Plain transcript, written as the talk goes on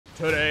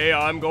Today,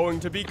 I'm going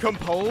to be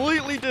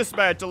completely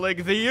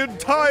dismantling the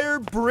entire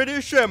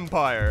British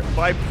Empire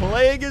by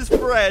playing as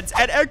France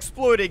and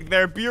exploiting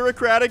their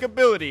bureaucratic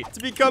ability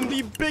to become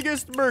the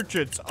biggest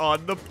merchants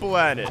on the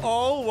planet,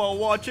 all while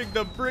watching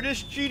the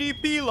British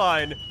GDP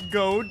line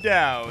go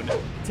down.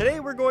 Today,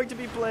 we're going to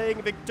be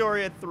playing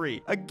Victoria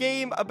 3, a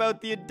game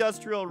about the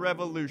Industrial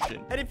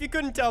Revolution. And if you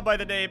couldn't tell by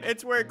the name,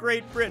 it's where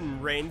Great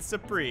Britain reigns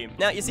supreme.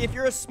 Now, you see, if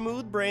you're a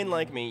smooth brain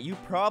like me, you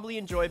probably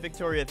enjoy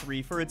Victoria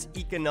 3 for its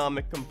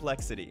economic complexity.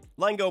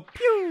 Line go,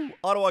 pew!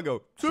 Ottawa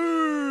go,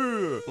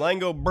 too! Line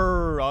go,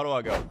 brr!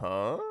 Ottawa go,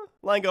 huh?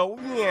 Line go,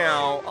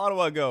 meow.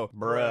 Ottawa go,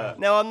 bruh.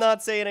 Now, I'm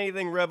not saying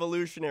anything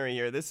revolutionary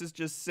here. This is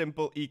just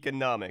simple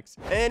economics.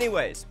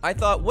 Anyways, I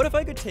thought, what if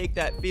I could take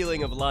that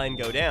feeling of line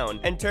go down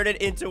and turn it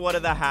into one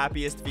of the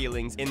happiest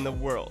feelings in the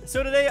world?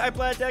 So today, I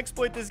plan to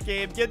exploit this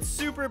game, get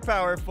super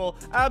powerful,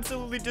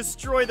 absolutely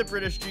destroy the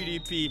British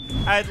GDP,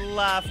 and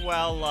laugh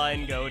while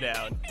line go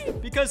down.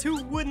 Because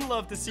who wouldn't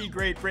love to see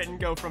Great Britain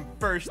go from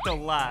first to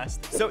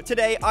last? So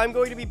today, I'm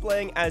going to be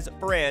playing as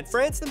France.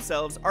 France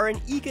themselves are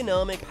an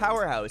economic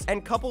powerhouse,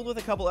 and coupled with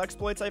a couple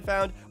exploits I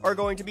found, are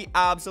going to be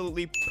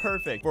absolutely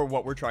perfect for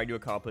what we're trying to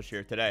accomplish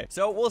here today.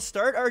 So we'll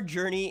start our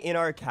journey in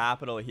our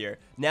capital here.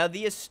 Now,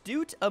 the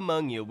astute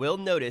among you will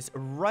notice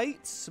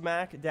right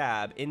smack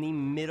dab in the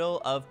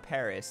middle of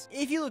Paris,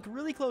 if you look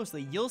really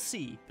closely, you'll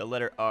see the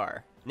letter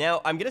R.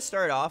 Now, I'm going to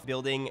start off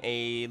building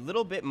a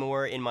little bit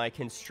more in my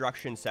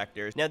construction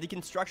sectors. Now, the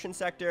construction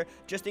sector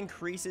just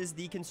increases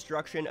the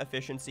construction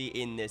efficiency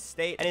in this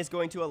state and is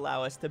going to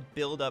allow us to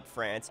build up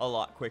France a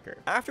lot quicker.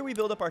 After we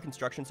build up our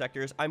construction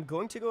sectors, I'm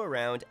going to go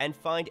around and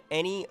find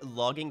any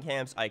logging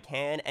camps I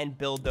can and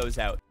build those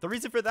out. The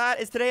reason for that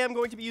is today I'm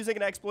going to be using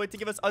an exploit to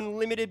give us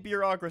unlimited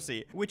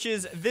bureaucracy, which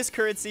is this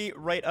currency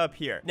right up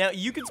here. Now,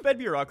 you can spend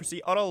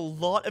bureaucracy on a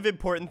lot of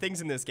important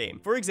things in this game.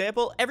 For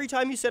example, every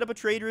time you set up a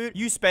trade route,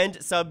 you spend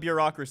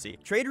sub-bureaucracy.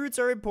 Trade routes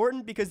are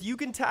important because you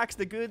can tax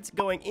the goods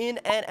going in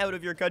and out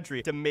of your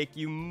country to make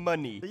you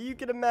money. So you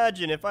can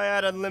imagine if I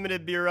had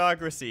unlimited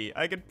bureaucracy,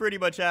 I could pretty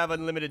much have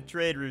unlimited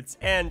trade routes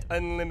and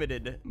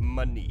unlimited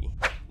money.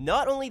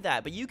 Not only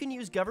that, but you can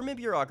use government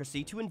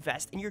bureaucracy to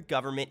invest in your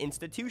government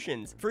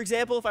institutions. For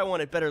example, if I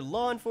wanted better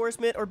law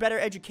enforcement or better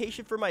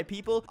education for my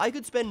people, I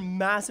could spend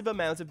massive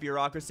amounts of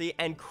bureaucracy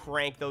and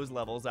crank those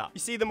levels up. You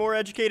see, the more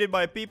educated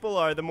my people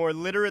are, the more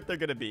literate they're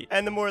gonna be.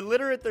 And the more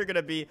literate they're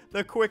gonna be,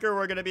 the quicker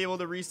we're gonna be able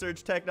to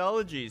research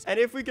technologies. And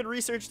if we could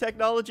research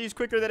technologies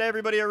quicker than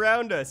everybody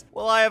around us,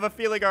 well, I have a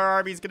feeling our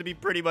army's gonna be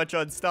pretty much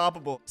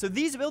unstoppable. So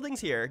these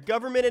buildings here,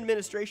 government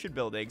administration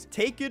buildings,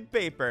 take good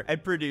paper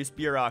and produce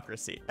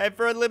bureaucracy. And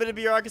for unlimited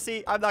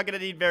bureaucracy, I'm not gonna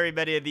need very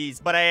many of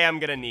these, but I am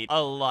gonna need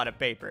a lot of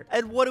paper.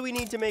 And what do we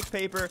need to make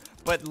paper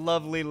but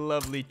lovely,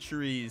 lovely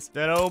trees?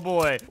 And oh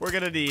boy, we're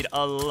gonna need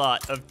a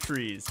lot of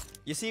trees.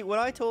 You see, when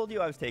I told you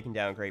I was taking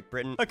down Great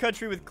Britain, a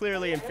country with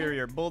clearly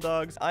inferior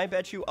bulldogs, I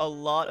bet you a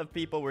lot of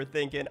people were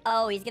thinking,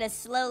 oh, he's gonna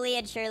slowly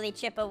and surely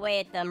chip away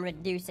at them,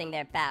 reducing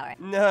their power.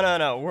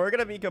 No. We're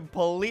gonna be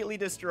completely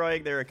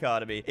destroying their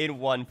economy in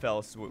one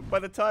fell swoop. By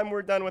the time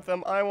we're done with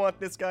them, I want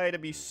this guy to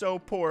be so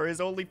poor,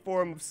 his only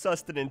form of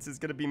sustenance is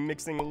gonna be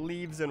mixing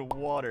leaves and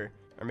water.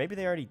 Or maybe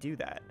they already do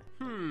that.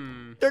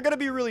 They're gonna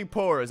be really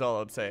poor is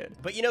all I'm saying.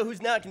 But you know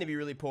who's not gonna be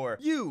really poor?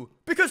 You!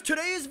 Because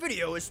today's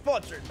video is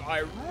sponsored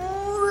by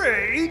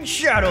Raid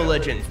Shadow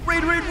Legends.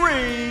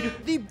 Raid!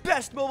 The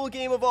best mobile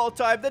game of all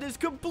time that is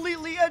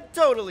completely and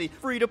totally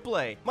free to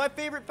play. My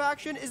favorite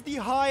faction is the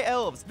High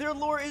Elves. Their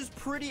lore is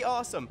pretty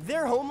awesome.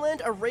 Their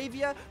homeland,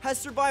 Arabia, has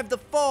survived the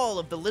fall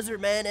of the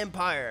Lizardman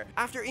Empire.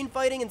 After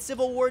infighting and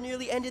civil war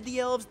nearly ended the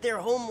elves, their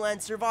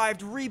homeland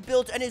survived,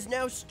 rebuilt, and is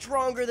now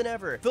stronger than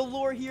ever. The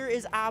lore here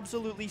is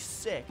absolutely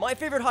sick. My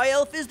favorite high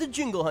elf is the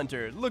Jingle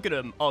Hunter. Look at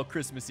him, all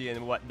Christmassy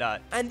and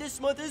whatnot. And this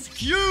month is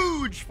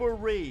huge for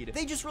Raid.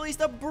 They just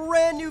released a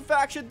brand new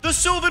faction, the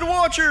Sylvan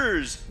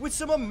Watchers, with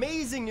some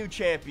amazing new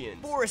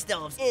champions. Forest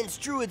Elves, Ents,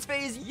 Druids,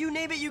 Fays, you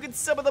name it, you can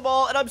summon them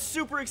all, and I'm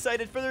super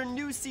excited for their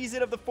new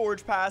season of the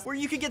Forge Pass, where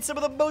you can get some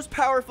of the most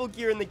powerful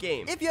gear in the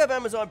game. If you have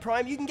Amazon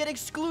Prime, you can get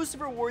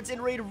exclusive rewards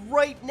in Raid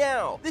right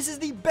now. This is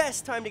the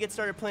best time to get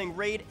started playing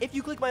Raid. If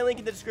you click my link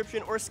in the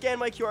description or scan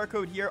my QR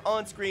code here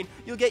on screen,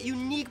 you'll get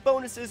unique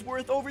bonuses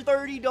worth over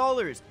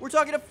 $30. We're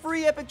talking a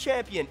free epic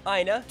champion,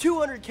 Ina,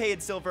 200k in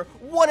silver,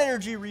 1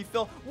 energy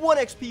refill, 1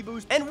 XP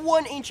boost, and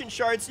 1 ancient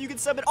shard so you can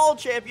summon all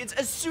champions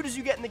as soon as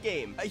you get in the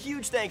game. A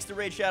huge thanks to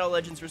Raid Shadow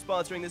Legends for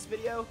sponsoring this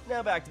video.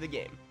 Now back to the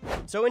game.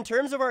 So in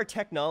terms of our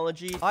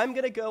technology, I'm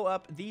gonna go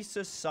up the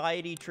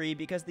society tree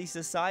because the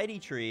society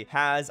tree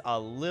has a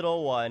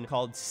little one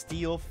called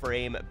steel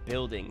frame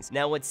buildings.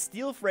 Now what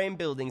steel frame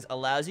buildings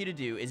allows you to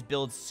do is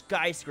build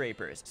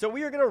skyscrapers. So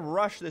we are gonna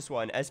rush this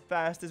one as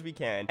fast as we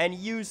can and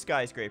use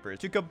skyscrapers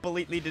to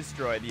completely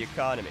destroy the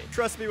economy.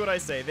 Trust me when I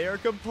say they are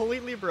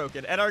completely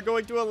broken and are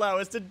going to allow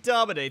us to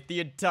dominate the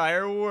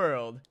entire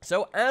world.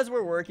 So as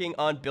we're working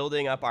on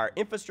building up our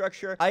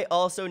infrastructure, I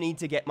also need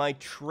to get my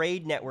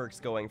trade networks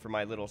going for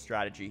my little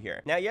strategy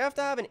here. Now, you have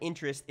to have an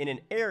interest in an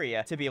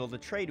area to be able to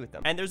trade with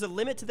them, and there's a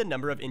limit to the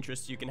number of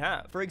interests you can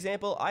have. For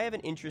example, I have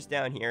an interest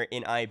down here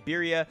in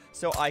Iberia,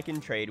 so I can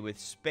trade with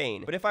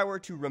Spain. But if I were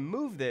to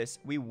remove this,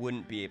 we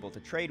wouldn't be able to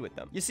trade with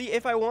them. You see,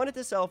 if I wanted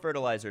to sell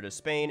fertilizer to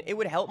Spain, it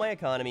would help my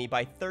economy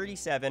by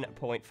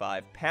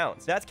 37.5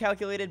 pounds. That's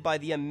calculated by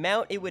the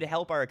amount it would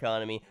help our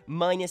economy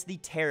minus the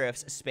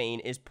tariffs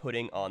Spain is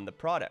putting on the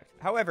product.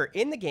 However,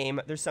 in the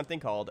game, there's something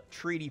called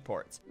treaty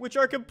ports, which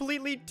are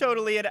completely,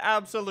 totally, and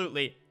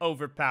absolutely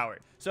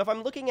overpowered. So if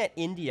I'm looking at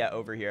India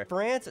over here,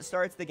 France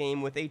starts the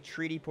game with a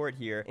treaty port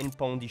here in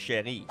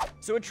Pondichéry.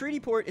 So a treaty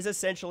port is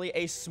essentially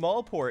a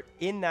small port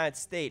in that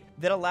state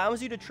that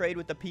allows you to trade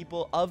with the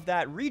people of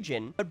that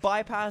region, but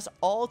bypass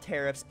all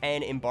tariffs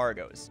and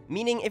embargoes.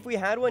 Meaning if we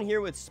had one here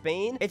with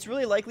Spain, it's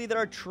really likely that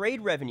our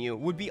trade revenue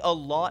would be a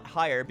lot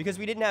higher because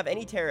we didn't have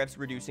any tariffs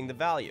reducing the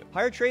value.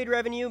 Higher trade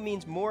revenue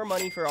means more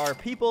money for our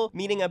people,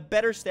 meaning a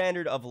better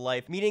standard of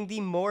life, meaning the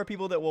more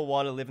people that will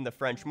want to live in the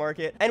French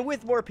market, and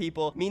with more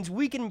people means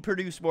we can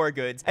produce more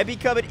goods and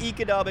become an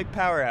economic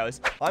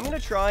powerhouse. I'm gonna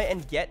try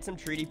and get some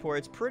treaty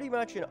ports pretty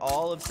much in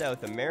all of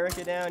South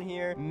America down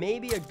here,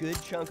 maybe a good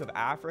chunk of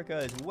Africa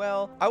as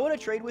well. I want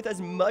to trade with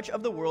as much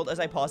of the world as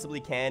I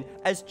possibly can,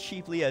 as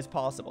cheaply as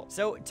possible.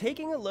 So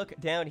taking a look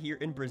down here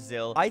in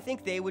Brazil, I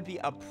think they would be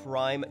a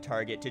prime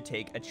target to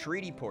take a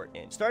treaty port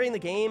in. Starting the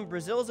game,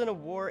 Brazil's in a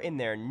war in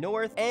their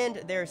north and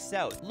their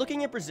south.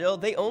 Looking at Brazil,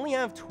 they only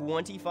have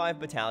 25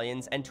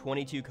 battalions and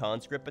 22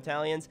 conscript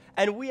battalions,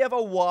 and we have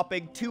a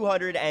whopping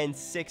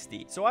 260.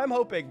 So I'm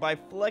hoping by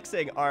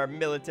flexing our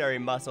military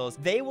muscles,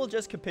 they will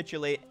just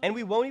capitulate and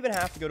we won't even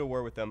have to go to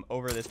war with them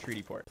over this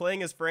treaty port.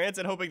 Playing as France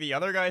and hoping the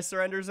other guy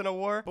surrenders in a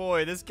war?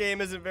 Boy, this game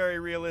isn't very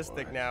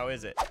realistic now,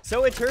 is it?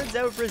 So it turns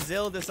out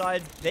Brazil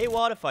decides they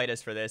want to fight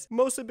us for this,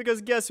 mostly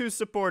because guess who's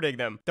supporting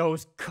them?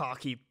 Those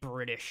cocky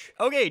British.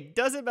 Okay,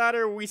 doesn't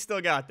matter, we still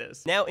got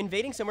this. Now,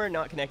 invading somewhere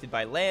not connected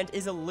by land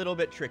is a little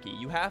bit tricky.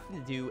 You have to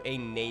do a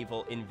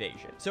naval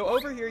invasion. So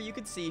over here, you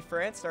can see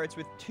France starts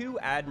with 2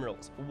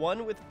 admirals,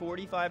 one with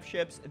 45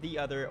 ships, the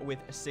other with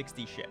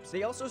 60 ships.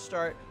 They also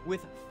start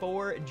with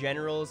 4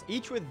 generals,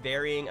 each with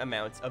varying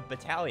amounts of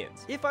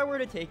battalions. If I were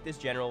to take this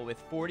general with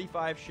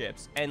 45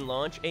 ships and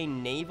launch a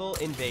naval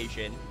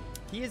invasion,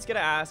 he is gonna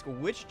ask,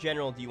 which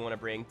general do you want to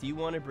bring? Do you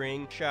want to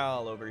bring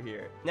Charles over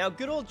here? Now,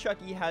 good old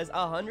Chucky has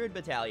 100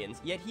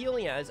 battalions, yet he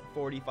only has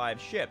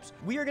 45 ships.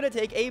 We are gonna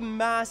take a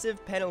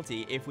massive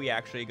penalty if we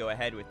actually go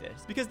ahead with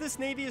this, because this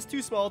navy is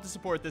too small to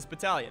support this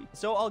battalion.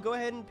 So I'll go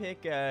ahead and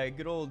pick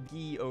good old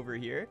Guy over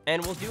here,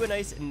 and we'll do a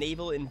nice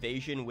naval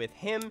invasion with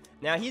him.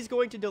 Now, he's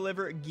going to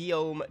deliver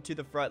Guillaume to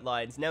the front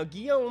lines. Now,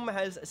 Guillaume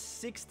has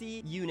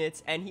 60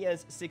 units, and he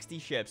has 60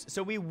 ships,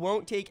 so we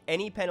won't take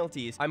any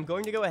penalties. I'm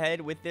going to go ahead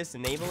with this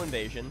naval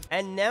invasion.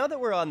 And now that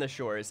we're on the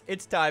shores,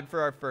 it's time for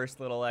our first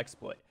little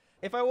exploit.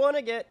 If I want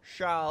to get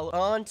Charles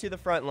onto the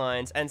front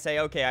lines and say,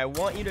 okay, I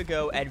want you to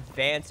go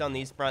advance on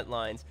these front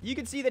lines, you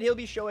can see that he'll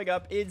be showing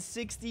up in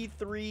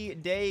 63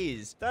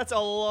 days. That's a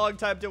long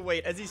time to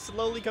wait as he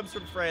slowly comes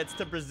from France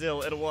to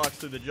Brazil and walks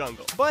through the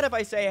jungle. But if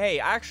I say, hey,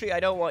 actually, I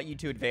don't want you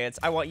to advance,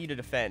 I want you to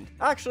defend.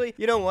 Actually,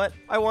 you know what?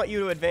 I want you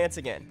to advance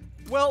again.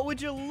 Well,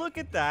 would you look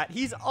at that?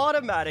 He's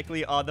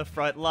automatically on the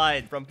front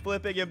line, from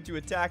flipping him to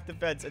attack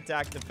defense,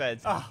 attack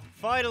defense. Ah,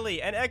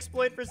 finally, an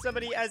exploit for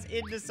somebody as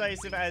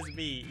indecisive as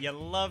me. You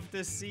love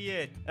to see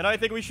it. And I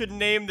think we should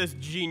name this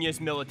genius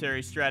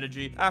military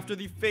strategy after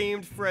the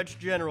famed French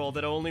general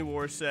that only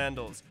wore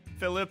sandals,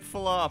 Philippe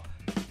Flop.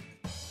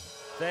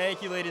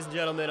 Thank you, ladies and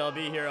gentlemen. I'll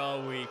be here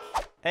all week.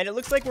 And it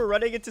looks like we're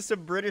running into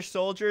some British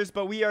soldiers,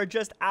 but we are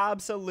just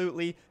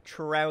absolutely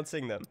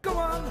trouncing them. Go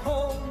on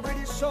home,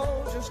 British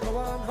soldiers, go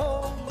on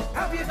home.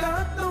 Have you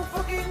got no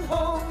fucking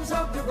homes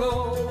of your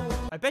own?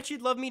 I bet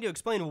you'd love me to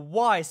explain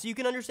why, so you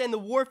can understand the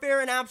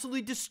warfare and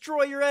absolutely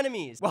destroy your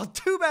enemies. Well,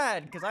 too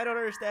bad, because I don't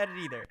understand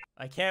it either.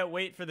 I can't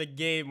wait for the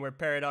game where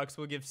Paradox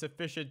will give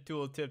sufficient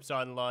tool tips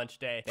on launch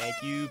day.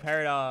 Thank you,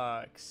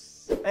 Paradox.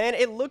 And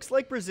it looks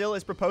like Brazil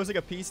is proposing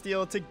a peace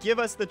deal to give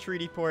us the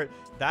treaty port.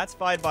 That's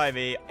fine by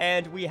me.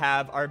 And we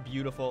have our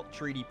beautiful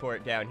treaty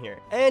port down here.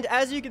 And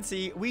as you can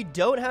see, we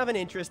don't have an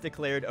interest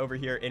declared over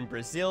here in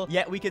Brazil,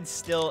 yet we can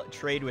still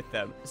trade with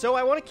them. So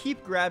I want to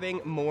keep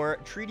grabbing more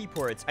treaty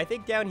ports. I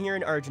think down here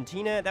in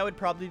Argentina, that would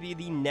probably be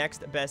the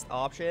next best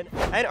option.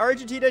 And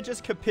Argentina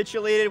just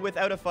capitulated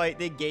without a fight.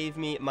 They gave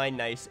me my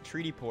nice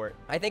treaty port.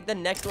 I think the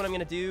next one I'm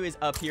going to do is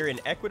up here in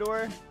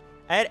Ecuador.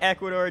 And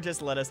Ecuador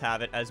just let us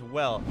have it as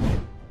well.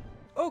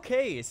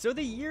 Okay, so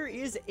the year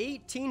is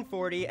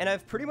 1840, and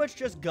I've pretty much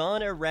just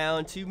gone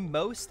around to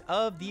most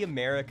of the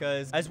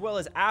Americas, as well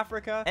as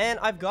Africa, and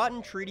I've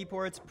gotten treaty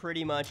ports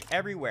pretty much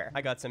everywhere.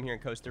 I got some here in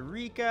Costa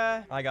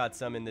Rica, I got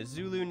some in the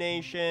Zulu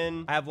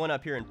Nation, I have one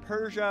up here in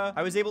Persia,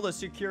 I was able to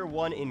secure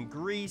one in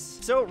Greece.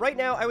 So right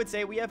now, I would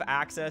say we have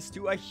access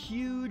to a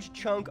huge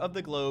chunk of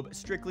the globe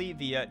strictly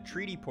via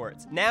treaty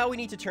ports. Now we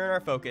need to turn our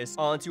focus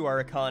onto our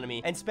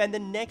economy and spend the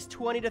next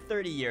 20 to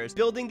 30 years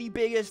building the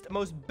biggest,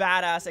 most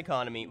badass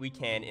economy we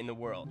can in the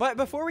world. But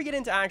before we get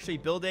into actually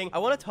building, I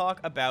want to talk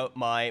about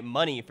my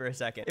money for a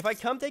second. If I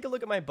come take a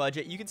look at my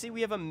budget, you can see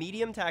we have a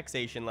medium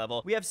taxation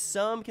level, we have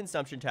some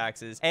consumption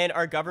taxes, and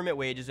our government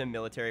wages and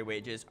military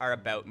wages are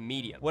about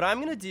medium. What I'm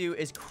gonna do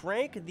is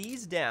crank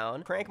these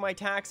down, crank my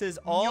taxes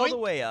all the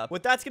way up.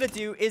 What that's gonna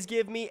do is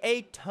give me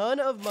a ton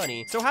of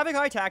money. So having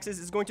high taxes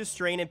is going to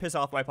strain and piss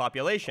off my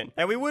population,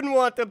 and we wouldn't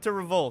want them to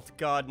revolt.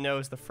 God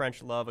knows the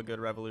French love a good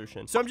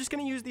revolution. So I'm just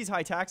gonna use these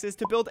high taxes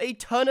to build a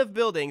ton of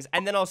buildings,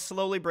 and then I'll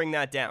slowly bring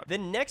that down. The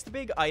next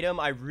big item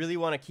I really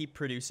want to keep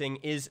producing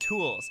is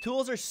tools.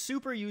 Tools are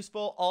super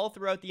useful all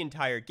throughout the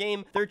entire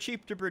game. They're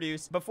cheap to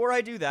produce. Before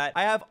I do that,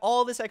 I have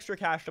all this extra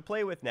cash to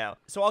play with now.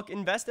 So I'll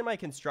invest in my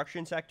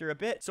construction sector a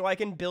bit so I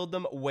can build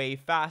them way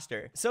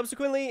faster.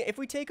 Subsequently, if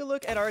we take a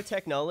look at our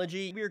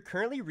technology, we are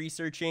currently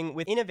researching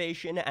with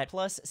innovation at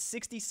plus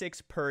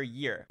 66 per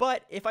year.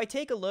 But if I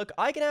take a look,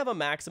 I can have a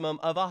maximum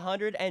of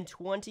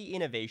 120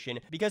 innovation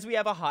because we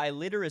have a high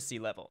literacy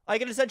level. I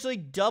can essentially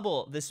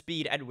double the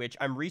speed at which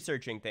I'm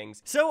researching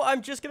things. So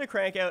I'm just gonna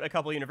crank out a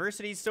couple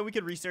universities so we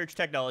could research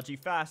technology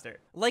faster.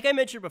 Like I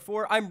mentioned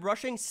before, I'm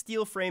rushing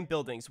steel frame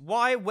buildings.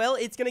 Why? Well,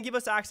 it's gonna give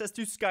us access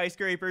to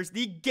skyscrapers,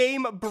 the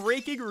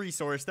game-breaking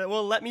resource that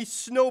will let me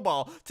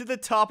snowball to the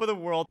top of the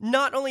world.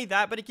 Not only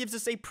that, but it gives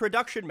us a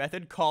production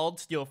method called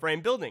steel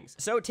frame buildings.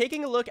 So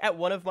taking a look at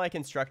one of my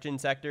construction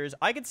sectors,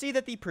 I can see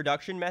that the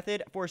production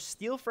method for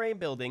steel frame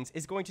buildings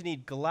is going to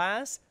need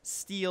glass,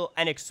 steel,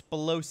 and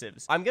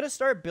explosives. I'm gonna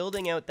start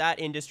building out that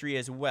industry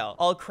as well.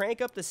 I'll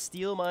crank up the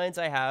steel mines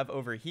I have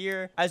over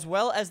here, as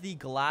well as the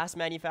glass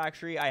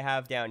manufactory I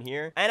have down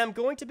here, and I'm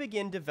going to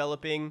begin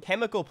developing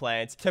chemical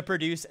plants to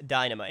produce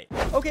dynamite.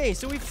 Okay,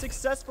 so we've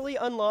successfully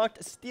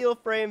unlocked steel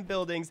frame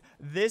buildings.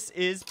 This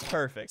is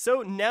perfect.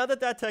 So now that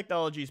that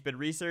technology's been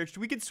researched,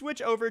 we can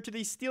switch over to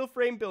the steel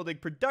frame building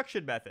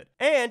production method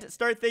and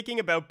start thinking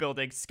about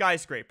building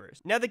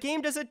skyscrapers. Now, the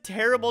game does a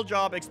terrible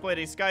job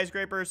explaining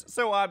skyscrapers,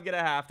 so I'm gonna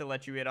have to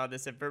let you in on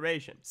this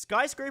information.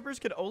 Skyscrapers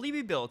can only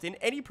be built in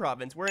any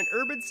province where an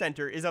urban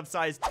center is of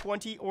size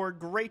 20 or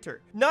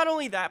greater. Not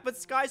only that, but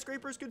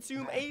skyscrapers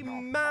consume a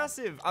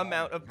massive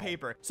amount of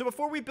paper. So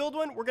before we build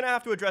one, we're gonna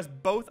have to address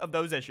both of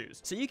those issues.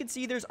 So you can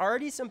see there's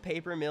already some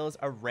paper mills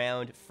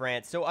around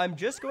France. So I'm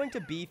just going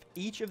to beef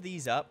each of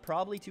these up,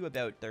 probably to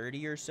about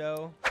 30 or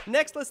so.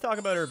 Next, let's talk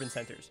about urban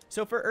centers.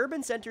 So for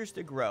urban centers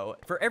to grow,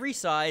 for every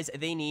size,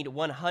 they need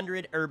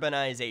 100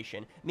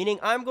 urbanization, meaning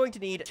I'm going to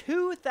need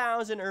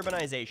 2,000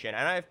 urbanization.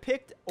 And I've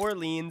picked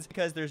Orleans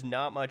because there's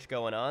not much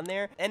going on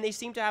there, and they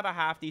seem to have a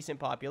half-decent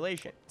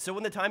population. So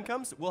when the time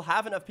comes, we'll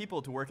have enough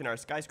people to work in our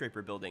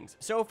skyscraper buildings.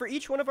 So for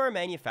each one of our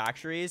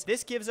manufactories,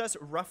 this gives us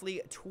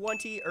roughly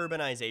 20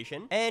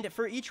 urbanization, and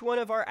for each one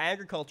of our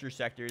agriculture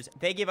sectors,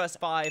 they give us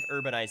 5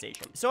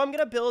 urbanization. So I'm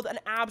gonna build an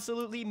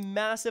absolutely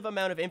massive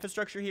amount of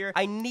infrastructure here.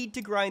 I need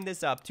to grind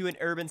this up to an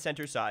urban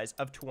center size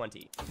of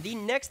 20. The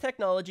next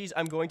technologies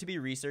I'm going to be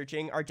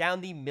researching are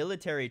down the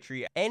military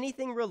tree,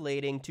 anything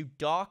relating to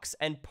docks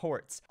and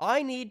ports.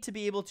 I need to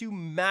be able to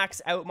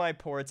max out my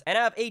ports and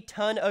have a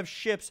ton of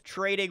ships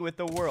trading with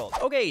the world.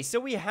 Okay, so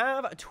we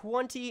have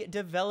 20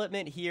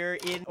 development here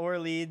in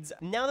Orleans.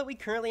 Now that we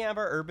currently have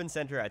our urban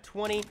center at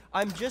 20,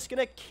 I'm just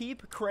gonna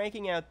keep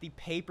cranking out the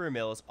paper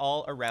mills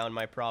all around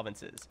my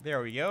provinces.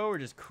 There we go, we're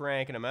just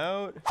cranking them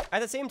out.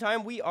 At the same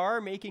time, we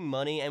are making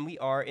money and we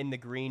are in the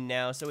green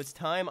now, so it's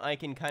time I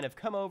can kind of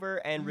come over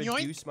and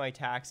reduce my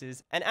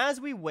taxes. And as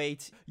we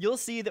wait, you'll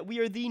see that we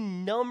are the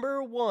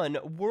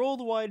 #1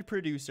 worldwide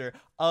producer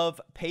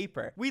of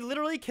paper. We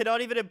literally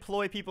cannot even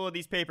employ people in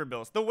these paper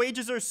mills. The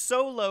wages are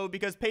so low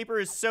because paper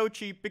is so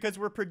cheap because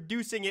we're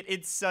producing it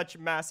in such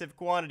massive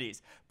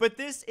quantities. But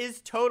this is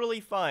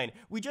totally fine.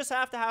 We just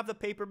have to have the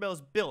paper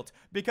mills built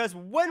because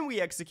when we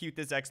execute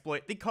this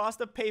exploit, the cost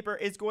of paper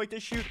is going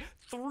to shoot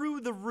through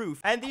the roof,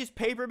 and these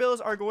paper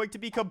mills are going to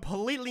be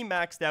completely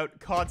maxed out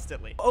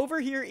constantly. Over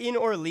here in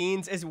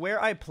Orleans is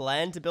where I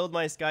plan to build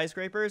my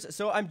skyscrapers,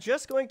 so I'm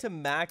just going to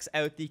max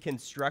out the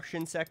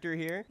construction sector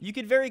here. You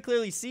can very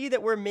clearly see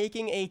that we're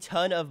making a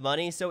ton of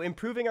money, so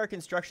improving our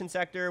construction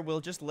sector will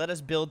just let us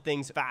build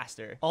things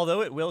faster,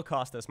 although it will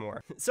cost us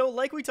more. So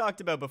like we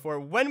talked about before,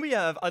 when we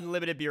have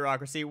unlimited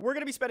bureaucracy, we're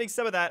going to be spending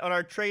some of that on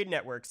our trade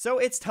network. So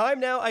it's time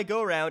now I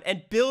go around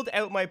and build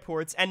out my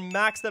ports and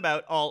max them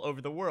out all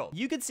over the world.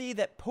 You can see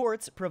that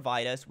ports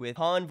provide us with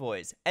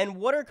convoys. And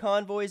what are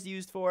convoys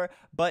used for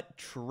but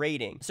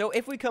trading? So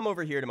if we come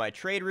over here to my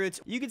trade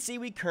routes, you can see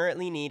we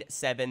currently need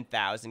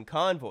 7,000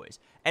 convoys.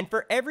 And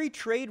for every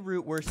trade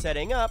route we're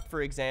setting up,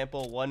 for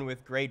example, one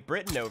with Great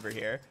Britain over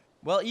here,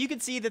 well, you can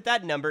see that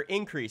that number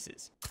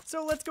increases.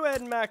 So let's go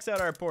ahead and max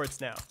out our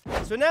ports now.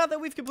 So now that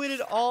we've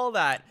completed all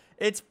that,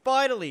 it's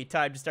finally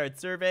time to start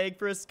surveying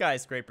for a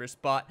skyscraper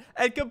spot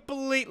and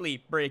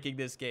completely breaking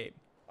this game.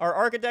 Our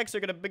architects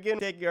are going to begin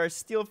taking our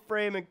steel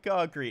frame and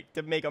concrete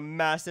to make a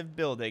massive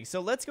building.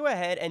 So let's go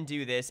ahead and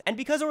do this. And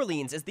because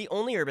Orleans is the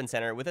only urban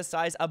center with a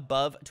size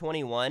above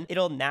 21,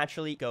 it'll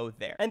naturally go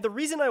there. And the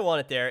reason I want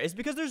it there is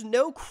because there's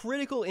no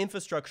critical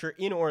infrastructure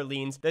in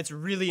Orleans that's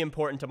really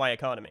important to my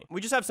economy.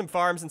 We just have some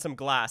farms and some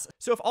glass.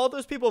 So if all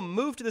those people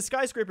move to the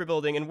skyscraper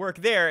building and work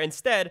there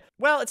instead,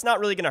 well, it's not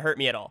really going to hurt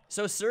me at all.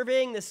 So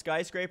surveying this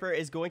skyscraper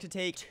is going to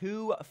take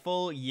 2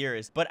 full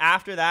years. But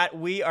after that,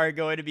 we are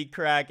going to be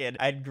cracking,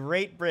 and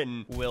Great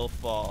Britain will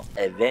fall.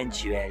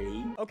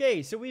 Eventually.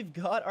 Okay, so we've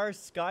got our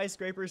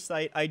skyscraper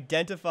site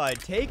identified.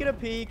 Taking a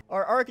peek,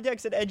 our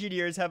architects and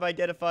engineers have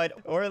identified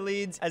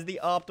Orleans as the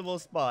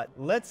optimal spot.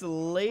 Let's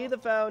lay the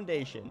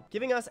foundation,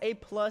 giving us a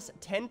plus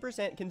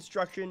 10%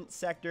 construction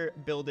sector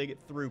building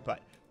throughput.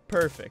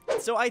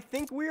 Perfect. So I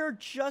think we are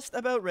just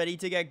about ready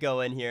to get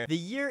going here. The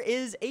year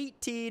is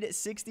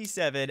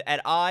 1867,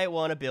 and I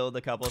want to build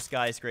a couple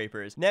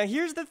skyscrapers. Now,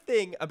 here's the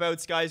thing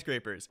about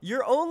skyscrapers.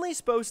 You're only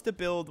supposed to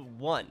build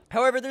one.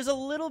 However, there's a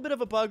little bit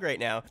of a bug right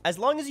now. As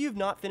long as you've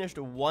not finished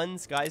one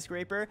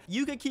skyscraper,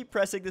 you can keep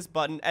pressing this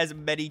button as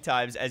many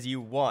times as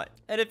you want.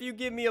 And if you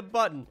give me a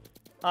button,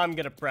 I'm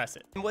gonna press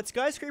it. And what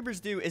skyscrapers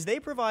do is they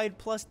provide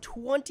plus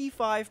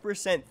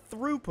 25%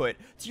 throughput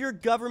to your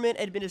government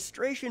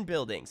administration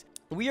buildings.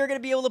 We are going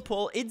to be able to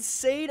pull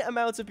insane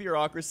amounts of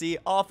bureaucracy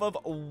off of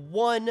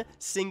one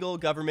single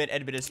government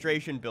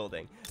administration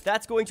building.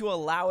 That's going to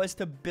allow us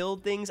to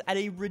build things at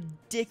a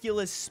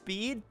ridiculous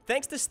speed,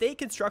 thanks to state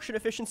construction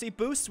efficiency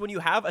boosts when you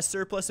have a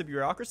surplus of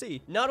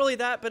bureaucracy. Not only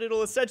that, but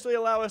it'll essentially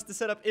allow us to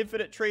set up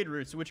infinite trade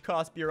routes, which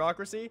cost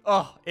bureaucracy.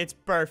 Oh, it's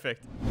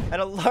perfect.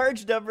 And a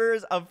large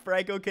numbers of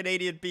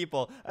Franco-Canadian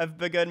people have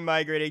begun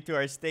migrating to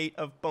our state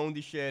of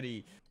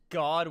Pondicherry.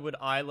 God, would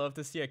I love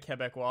to see a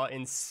Quebecois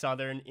in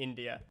southern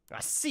India. The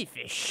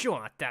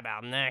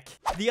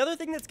other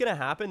thing that's gonna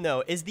happen,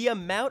 though, is the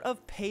amount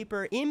of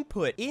paper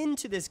input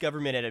into this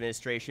government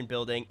administration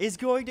building is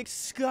going to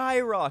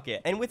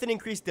skyrocket. And with an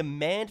increased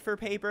demand for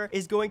paper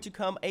is going to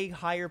come a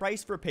higher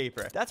price for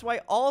paper. That's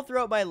why all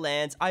throughout my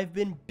lands, I've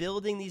been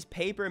building these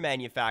paper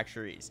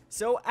manufactories.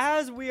 So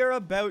as we are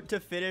about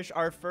to finish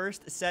our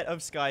first set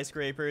of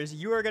skyscrapers,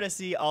 you are gonna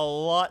see a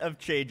lot of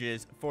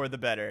changes for the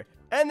better.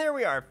 And there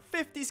we are,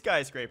 50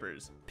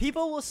 skyscrapers.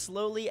 People will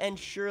slowly and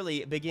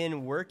surely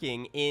begin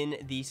working in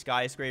the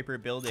skyscraper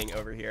building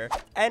over here.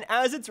 And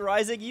as it's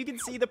rising, you can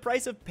see the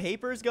price of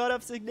paper's gone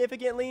up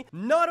significantly.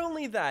 Not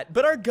only that,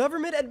 but our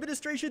government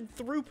administration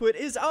throughput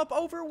is up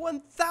over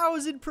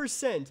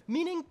 1,000%,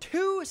 meaning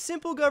 2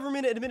 simple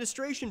government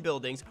administration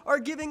buildings are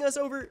giving us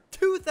over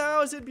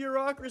 2,000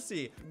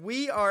 bureaucracy.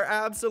 We are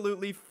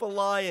absolutely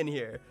flying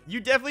here. You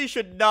definitely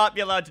should not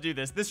be allowed to do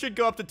this. This should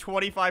go up to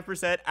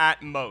 25%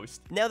 at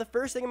most. Now, the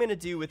first thing I'm going to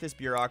do with this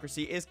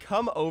bureaucracy is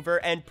come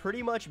over and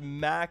pretty much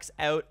max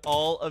out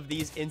all of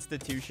these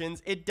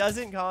institutions. It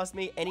doesn't cost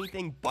me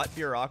anything but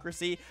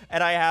bureaucracy,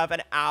 and I have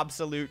an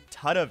absolute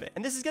ton of it.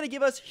 And this is going to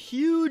give us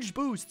huge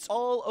boosts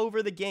all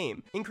over the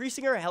game.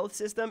 Increasing our health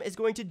system is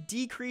going to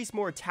decrease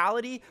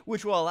mortality,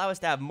 which will allow us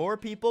to have more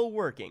people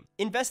working.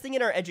 Investing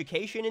in our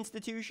education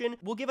institution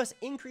will give us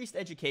increased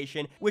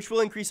education, which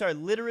will increase our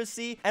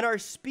literacy and our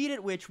speed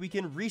at which we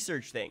can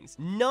research things.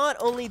 Not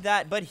only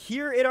that, but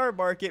here in our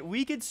market,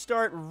 we could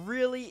start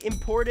really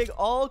importing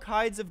all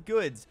kinds of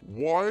goods.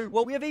 Why?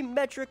 Well, we have a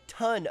metric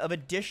ton of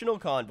additional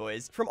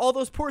convoys from all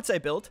those ports I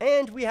built,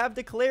 and we have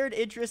declared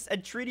interests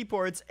and treaty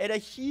ports in a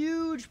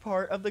huge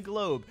part of the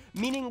globe,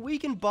 meaning we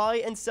can buy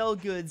and sell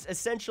goods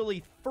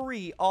essentially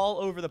free all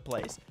over the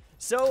place.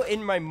 So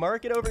in my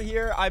market over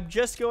here, I'm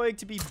just going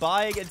to be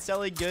buying and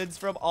selling goods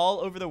from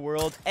all over the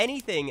world.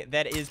 Anything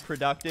that is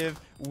productive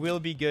will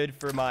be good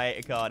for my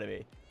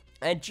economy.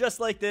 And just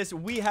like this,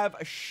 we have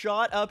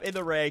shot up in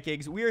the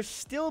rankings. We are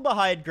still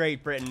behind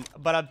Great Britain,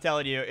 but I'm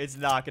telling you, it's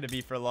not going to be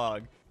for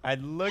long.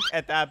 And look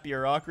at that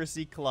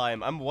bureaucracy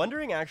climb. I'm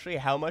wondering actually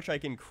how much I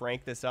can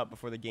crank this up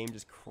before the game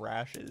just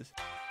crashes.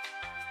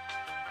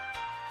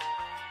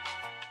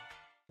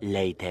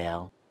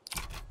 Later.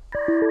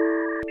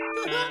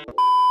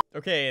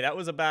 Okay, that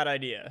was a bad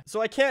idea.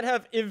 So I can't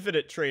have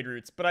infinite trade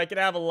routes, but I can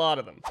have a lot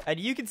of them. And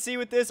you can see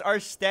with this, our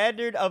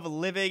standard of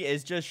living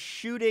is just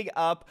shooting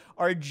up.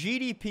 Our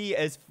GDP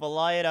is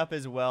flying up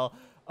as well.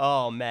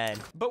 Oh, man.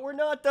 But we're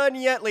not done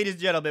yet, ladies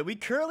and gentlemen. We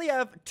currently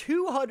have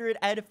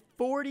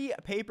 240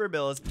 paper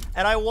mills,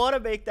 and I want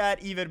to make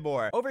that even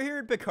more. Over here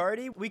in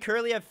Picardy, we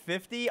currently have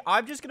 50.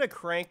 I'm just going to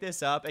crank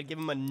this up and give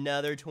them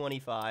another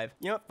 25.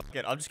 You know what? Fuck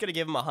it. I'm just going to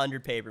give them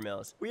 100 paper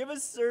mills. We have a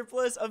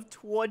surplus of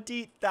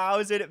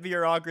 20,000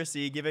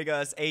 bureaucracy, giving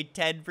us a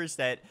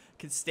 10%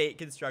 state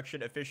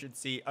construction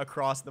efficiency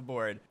across the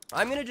board.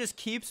 I'm going to just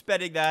keep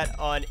spending that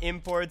on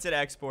imports and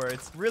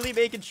exports, really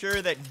making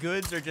sure that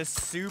goods are just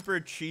super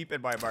cheap in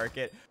my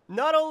market.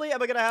 Not only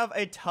am I going to have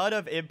a ton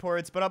of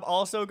imports, but I'm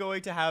also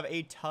going to have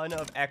a ton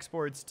of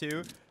exports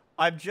too.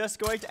 I'm just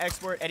going to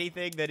export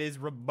anything that is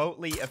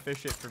remotely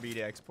efficient for me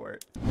to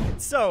export.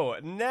 So,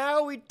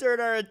 now we turn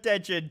our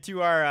attention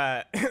to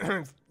our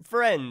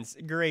friends,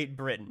 Great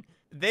Britain.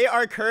 They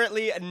are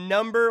currently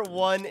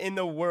 #1 in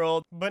the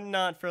world, but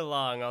not for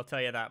long, I'll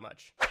tell you that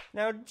much.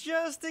 Now,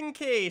 just in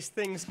case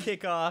things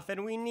kick off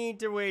and we need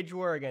to wage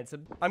war against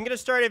them, I'm gonna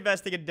start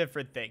investing in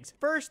different things.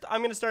 First,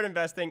 I'm gonna start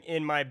investing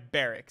in my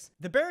barracks.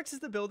 The barracks is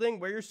the building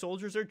where your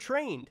soldiers are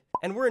trained.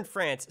 And we're in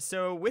France,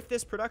 so with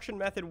this production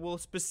method, we'll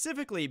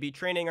specifically be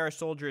training our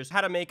soldiers how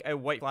to make a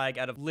white flag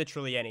out of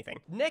literally anything.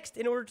 Next,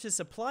 in order to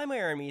supply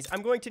my armies,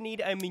 I'm going to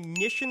need a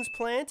munitions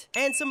plant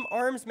and some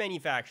arms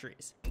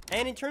manufactories.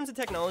 And in terms of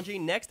technology,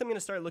 next I'm going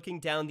to start looking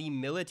down the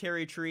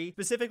military tree,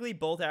 specifically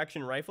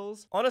bolt-action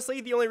rifles.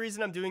 Honestly, the only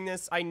reason I'm doing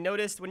this, I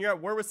noticed when you're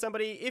at war with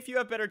somebody, if you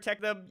have better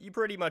tech than them, you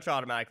pretty much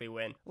automatically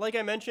win. Like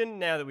I mentioned,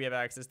 now that we have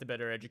access to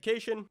better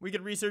education, we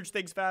can research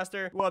things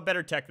faster, we'll have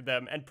better tech than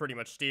them, and pretty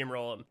much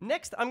steamroll them.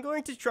 Next, I'm going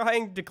to try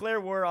and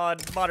declare war on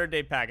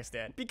modern-day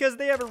Pakistan, because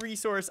they have a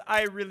resource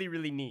I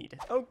really need.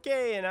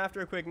 Okay, and after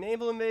a quick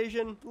naval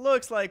invasion,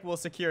 looks like we'll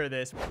secure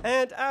this.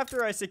 And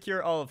after I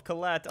secure all of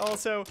Kalat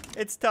also,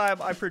 it's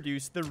time I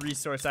produce the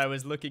resource I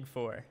was looking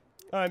for.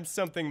 I'm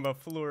something of a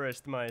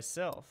florist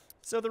myself.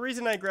 So the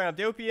reason I grabbed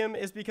opium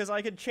is because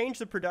I could change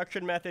the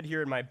production method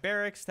here in my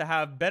barracks to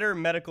have better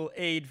medical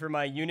aid for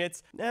my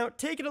units. Now,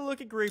 taking a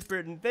look at Great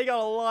Britain, they got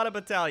a lot of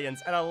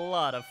battalions and a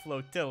lot of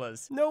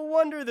flotillas. No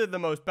wonder they're the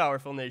most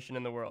powerful nation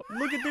in the world.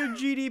 Look at their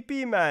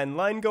GDP, man.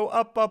 Line go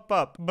up,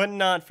 but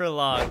not for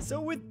long.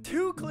 So with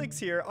 2 clicks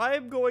here, I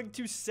am going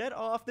to set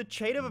off the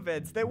chain of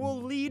events that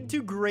will lead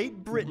to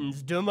Great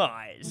Britain's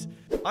demise.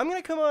 I'm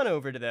gonna come on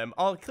over to them.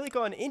 I'll click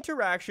on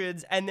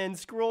interactions and then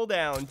scroll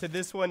down to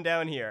this one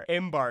down here,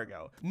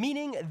 embargo,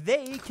 meaning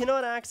they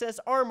cannot access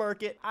our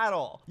market at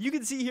all. You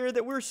can see here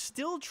that we're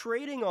still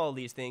trading all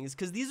these things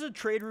because these are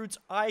trade routes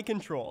I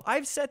control.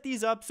 I've set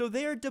these up so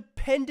they are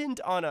dependent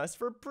on us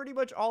for pretty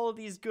much all of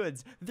these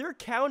goods. They're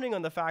counting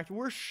on the fact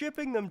we're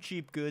shipping them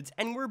cheap goods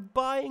and we're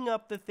buying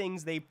up the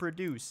things they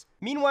produce.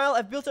 Meanwhile,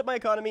 I've built up my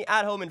economy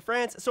at home in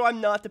France, so I'm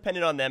not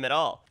dependent on them at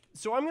all.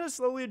 So I'm going to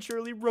slowly and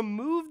surely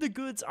remove the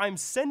goods I'm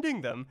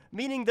sending them,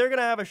 meaning they're going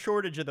to have a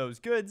shortage of those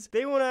goods.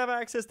 They won't have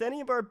access to any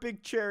of our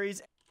big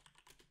cherries,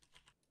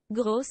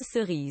 grosse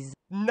cerise,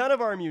 none of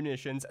our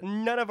munitions,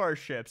 none of our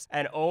ships,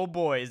 and oh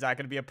boy, is that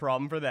going to be a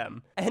problem for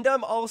them. And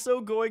I'm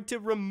also going to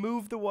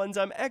remove the ones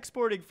I'm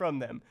exporting from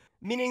them,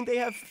 meaning they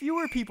have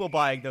fewer people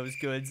buying those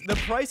goods, the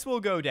price will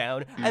go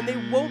down, and they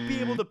won't be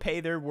able to pay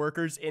their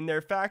workers in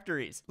their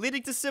factories,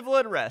 leading to civil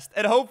unrest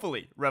and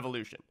hopefully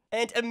revolution.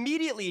 And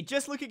immediately,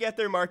 just looking at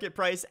their market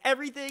price,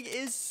 everything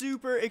is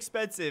super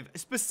expensive,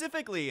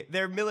 specifically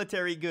their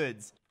military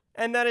goods.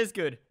 And that is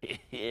good.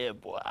 Yeah,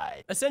 boy.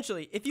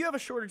 Essentially, if you have a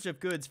shortage of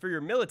goods for your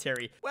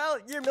military, well,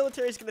 your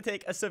military is going to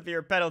take a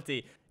severe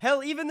penalty.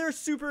 Hell, even their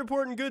super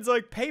important goods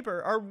like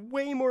paper are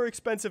way more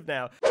expensive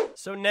now.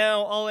 So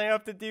now all I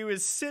have to do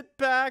is sit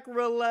back,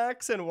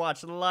 relax, and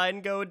watch the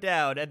line go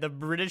down and the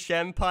British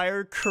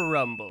Empire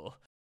crumble.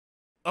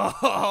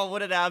 Oh,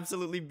 what an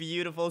absolutely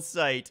beautiful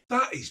sight.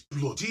 That is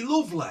bloody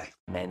lovely.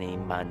 Many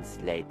months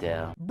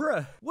later.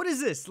 Bruh, what is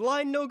this?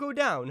 Line no go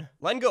down.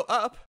 Line go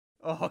up?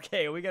 Oh,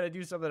 okay, we gotta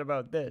do something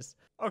about this.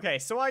 Okay,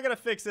 so I gotta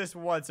fix this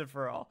once and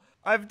for all.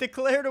 I've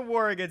declared a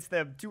war against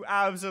them to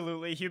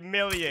absolutely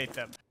humiliate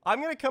them.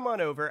 I'm gonna come on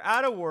over,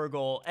 add a war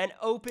goal, and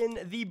open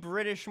the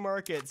British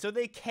market so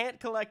they can't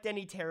collect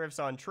any tariffs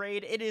on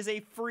trade. It is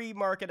a free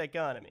market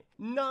economy.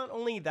 Not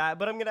only that,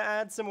 but I'm gonna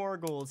add some more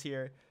goals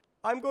here.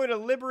 I'm going to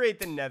liberate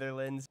the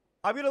Netherlands.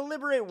 I'm gonna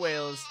liberate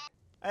Wales.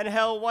 And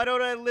hell, why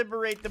don't I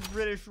liberate the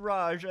British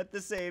Raj at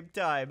the same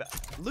time?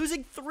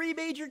 Losing 3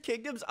 major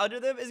kingdoms under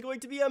them is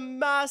going to be a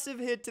massive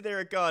hit to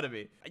their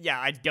economy. Yeah,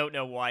 I don't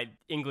know why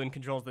England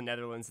controls the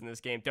Netherlands in this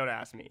game. Don't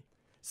ask me.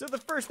 So the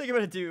first thing I'm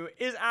going to do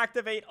is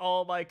activate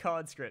all my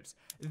conscripts.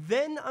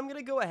 Then I'm going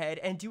to go ahead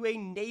and do a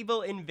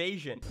naval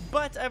invasion.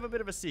 But I have a bit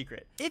of a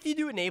secret. If you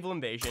do a naval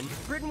invasion,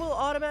 Britain will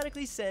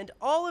automatically send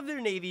all of their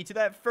navy to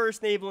that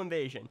first naval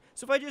invasion.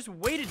 So if I just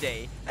wait a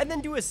day and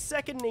then do a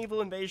second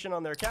naval invasion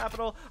on their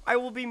capital, I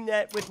will be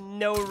met with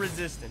no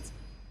resistance.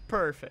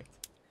 Perfect.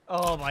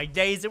 Oh my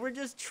days, and we're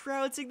just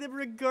trouncing them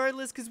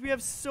regardless because we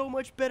have so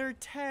much better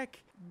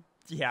tech.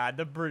 Yeah,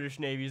 the British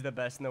Navy is the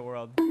best in the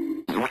world.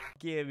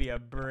 Give me a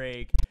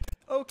break.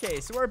 Okay,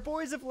 so our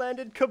boys have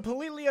landed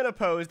completely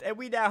unopposed, and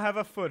we now have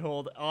a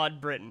foothold on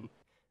Britain.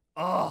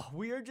 Oh,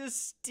 we are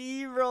just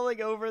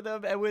steamrolling over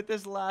them, and with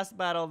this last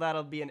battle,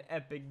 that'll be an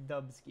epic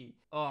dubski.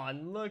 Oh,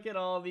 and look at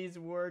all these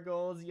war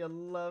goals. You'll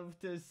love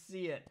to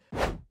see it.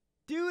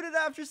 Dude, and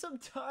after some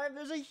time,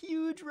 there's a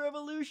huge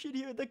revolution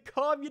here. The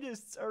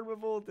communists are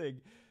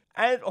revolting.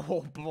 And,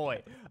 oh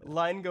boy,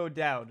 line go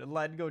down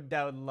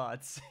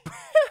lots.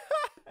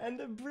 And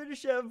the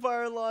British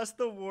Empire lost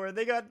the war.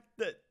 They got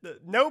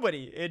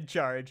nobody in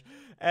charge.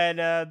 And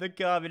the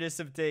communists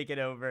have taken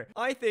over.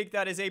 I think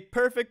that is a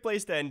perfect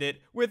place to end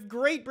it, with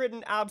Great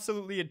Britain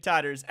absolutely in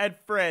tatters and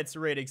France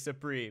reigning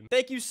supreme.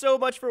 Thank you so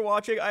much for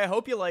watching. I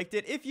hope you liked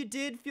it. If you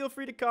did, feel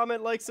free to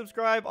comment, like,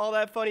 subscribe, all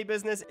that funny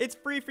business. It's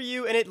free for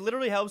you, and it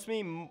literally helps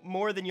me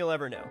more than you'll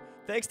ever know.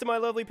 Thanks to my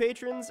lovely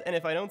patrons, and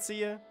if I don't see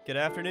you, good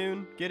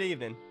afternoon, good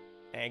evening,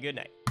 and good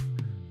night.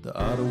 The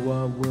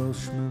Ottawa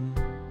Welshman,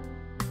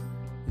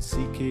 the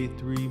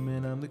CK3,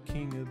 man, I'm the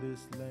king of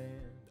this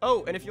land.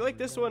 Oh, and if you like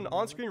this one,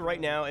 on screen right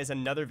now is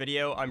another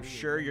video I'm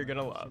sure you're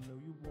gonna love.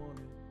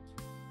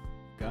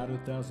 Got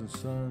 1,000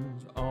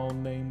 sons, all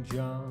named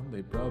John.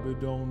 They probably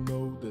don't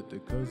know that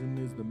their cousin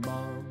is the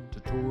mom.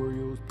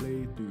 Tutorials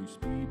play through,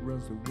 speed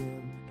runs to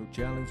win. No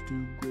challenge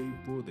too great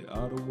for the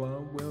Ottawa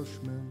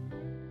Welshman.